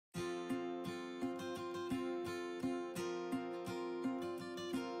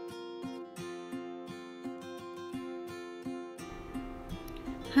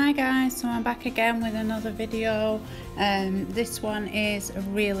Hi guys, so I'm back again with another video. This one is a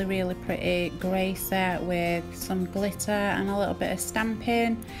really pretty grey set with some glitter and a little bit of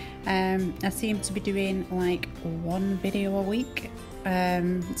stamping. I seem to be doing like one video a week,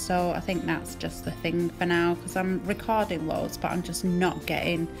 so I think that's just the thing for now because I'm recording loads but I'm just not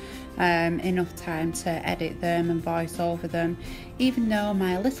getting enough time to edit them and voice over them, even though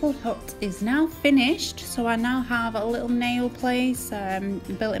my little hut is now finished. So I now have a little nail place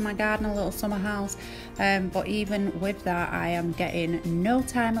built in my garden, a little summer house, but even with that I am getting no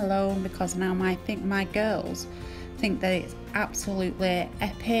time alone because now I think my girls think that it's absolutely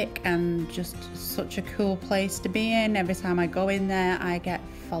epic and just such a cool place to be in. Every time I go in there I get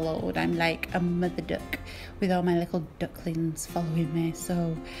followed. I'm like a mother duck with all my little ducklings following me,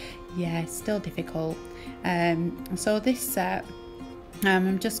 so yeah, it's still difficult. So this set,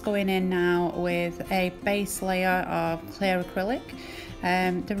 I'm just going in now with a base layer of clear acrylic.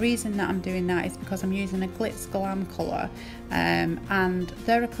 The reason that I'm doing that is because I'm using a Glitz Glam colour, and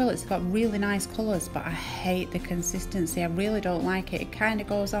their acrylics have got really nice colours, but I hate the consistency. I really don't like it. It kind of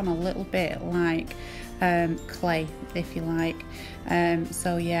goes on a little bit like clay, if you like.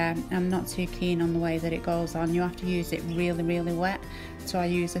 So yeah, I'm not too keen on the way that it goes on. You have to use it really wet. So I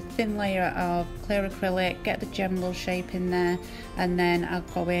use a thin layer of clear acrylic, get the general shape in there, and then I'll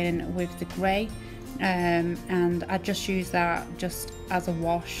go in with the grey. And I just use that just as a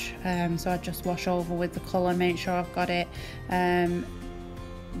wash, so I just wash over with the colour, make sure I've got it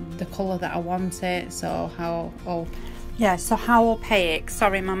the colour that I want it. So how opaque,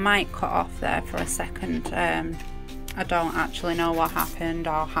 sorry my mic cut off there for a second. I don't actually know what happened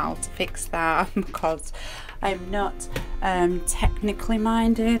or how to fix that because I'm not technically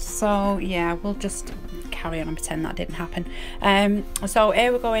minded, so yeah, we'll just carry on and pretend that didn't happen. So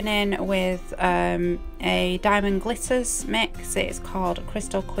here we're going in with a diamond glitters mix. It's called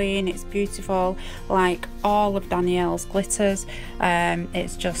Crystal Queen. It's beautiful, like all of Danielle's glitters.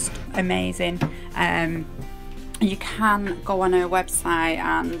 It's just amazing. You can go on her website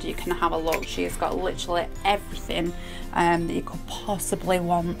and you can have a look. She's got literally everything that you could possibly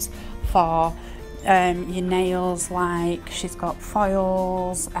want for your nails. Like she's got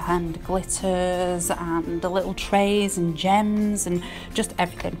foils and glitters and the little trays and gems and just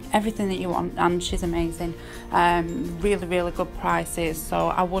everything that you want, and she's amazing. Really good prices, so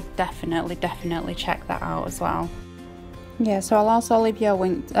I would definitely check that out as well. Yeah, so I'll also leave you a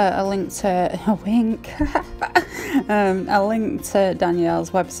link to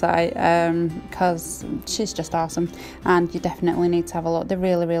Danielle's website because she's just awesome, and you definitely need to have a look. They're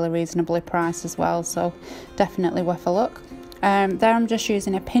really reasonably priced as well, so definitely worth a look. There I'm just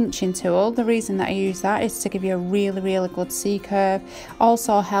using a pinching tool. The reason that I use that is to give you a really good C-curve.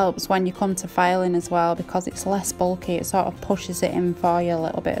 Also helps when you come to filing as well because it's less bulky. It sort of pushes it in for you a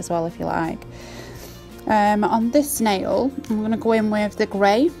little bit as well, if you like. On this nail I'm going to go in with the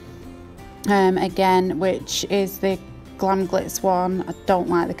grey again, which is the Glam Glitz one. I don't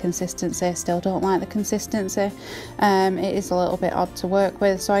like the consistency, still don't like the consistency. It is a little bit odd to work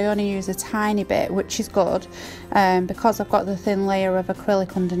with, so I only use a tiny bit, which is good because I've got the thin layer of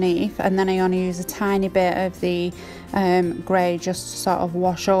acrylic underneath, and then I only use a tiny bit of the grey just to sort of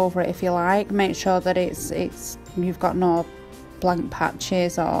wash over it, if you like. Make sure that it's you've got no blank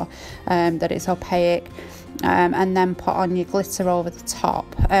patches or that it's opaque, and then put on your glitter over the top.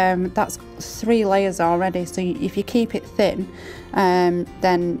 That's 3 layers already, so if you keep it thin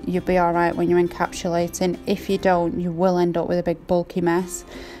then you'll be alright when you're encapsulating. If you don't, you will end up with a big bulky mess.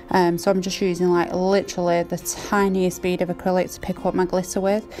 So I'm just using like literally the tiniest bead of acrylic to pick up my glitter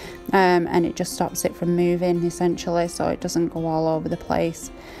with, and it just stops it from moving essentially, so it doesn't go all over the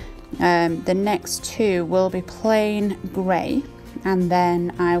place. The next 2 will be plain grey, and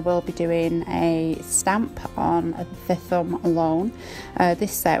then I will be doing a stamp on the thumb alone.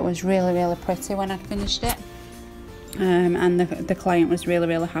 This set was really pretty when I finished it, and the client was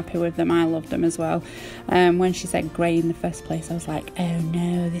really happy with them. I loved them as well. When she said grey in the first place I was like, oh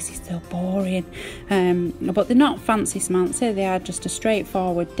no, this is so boring, but they're not fancy smancy. They are just a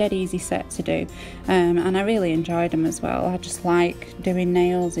straightforward dead easy set to do, and I really enjoyed them as well. I just like doing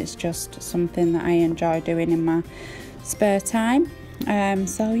nails. It's just something that I enjoy doing in my spare time.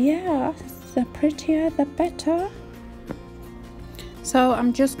 So yeah, the prettier the better. So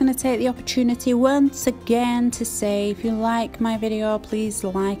I'm just going to take the opportunity once again to say, if you like my video, please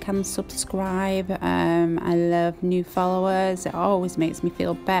like and subscribe. I love new followers. It always makes me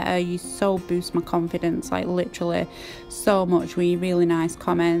feel better. You so boost my confidence, like literally so much with really nice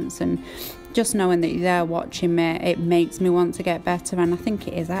comments, and just knowing that you're there watching me, it makes me want to get better, and I think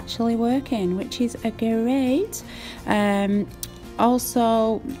it is actually working, which is great.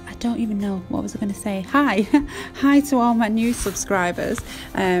 Also, I don't even know, what was I going to say? Hi! Hi to all my new subscribers.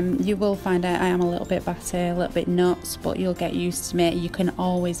 You will find out I am a little bit batty, a little bit nuts, but you'll get used to me. You can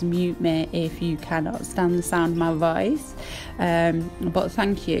always mute me if you cannot stand the sound of my voice. But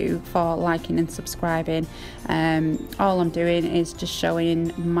thank you for liking and subscribing. All I'm doing is just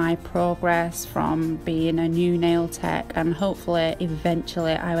showing my progress from being a new nail tech, and hopefully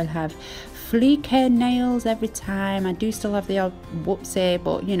eventually I will have fleeky nails every time. I do still have the odd whoopsie,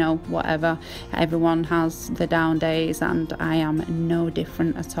 but you know, whatever. Everyone has the down days, and I am no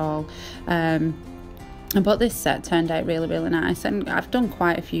different at all. But this set turned out really, really nice, and I've done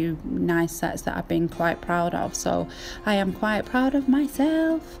quite a few nice sets that I've been quite proud of, so I am quite proud of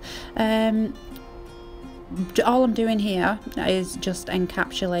myself. All I'm doing here is just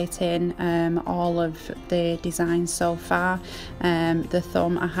encapsulating all of the designs so far. The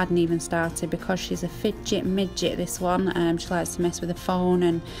thumb I hadn't even started because she's a fidget midget, this one. She likes to mess with the phone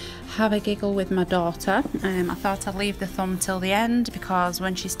and have a giggle with my daughter. I thought I'd leave the thumb till the end because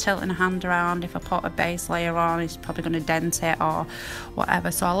when she's tilting her hand around, if I put a base layer on, it's probably going to dent it or whatever,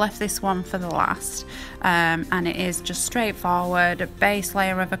 so I left this one for the last. And it is just straightforward, a base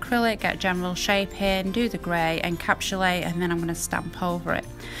layer of acrylic, get general shape in, do the grey, encapsulate, and then I'm going to stamp over it.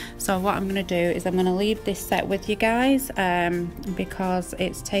 So what I'm going to do is I'm going to leave this set with you guys because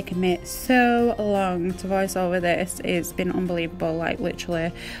it's taken me so long to voice over this. It's been unbelievable. Like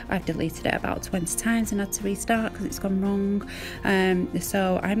literally I've deleted it about 20 times and had to restart because it's gone wrong.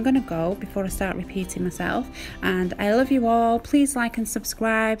 So I'm going to go before I start repeating myself, and I love you all. Please like and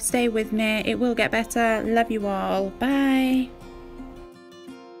subscribe, stay with me, it will get better. Love you all, bye.